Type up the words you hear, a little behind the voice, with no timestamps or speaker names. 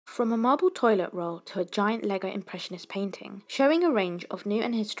From a marble toilet roll to a giant Lego Impressionist painting, showing a range of new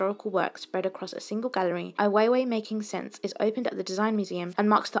and historical works spread across a single gallery, Weiwei Making Sense is opened at the Design Museum and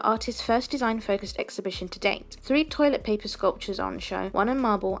marks the artist's first design-focused exhibition to date. 3 toilet paper sculptures are on show, one in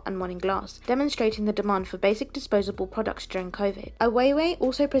marble and one in glass, demonstrating the demand for basic disposable products during COVID. Weiwei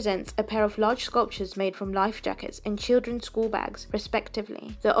also presents a pair of large sculptures made from life jackets and children's school bags,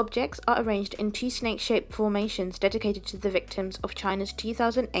 respectively. The objects are arranged in 2 snake-shaped formations dedicated to the victims of China's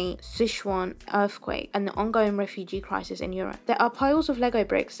 2008 Sichuan earthquake and the ongoing refugee crisis in Europe. There are piles of Lego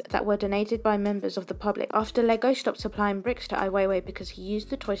bricks that were donated by members of the public after Lego stopped supplying bricks to Ai Weiwei because he used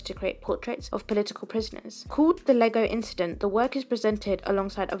the toys to create portraits of political prisoners. Called the Lego Incident, the work is presented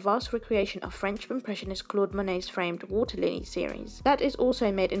alongside a vast recreation of French Impressionist Claude Monet's framed Water Lily series. That is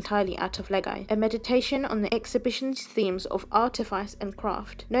also made entirely out of Lego, a meditation on the exhibition's themes of artifice and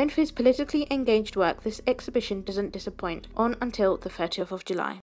craft. Known for his politically engaged work, this exhibition doesn't disappoint, on until the 30th of July.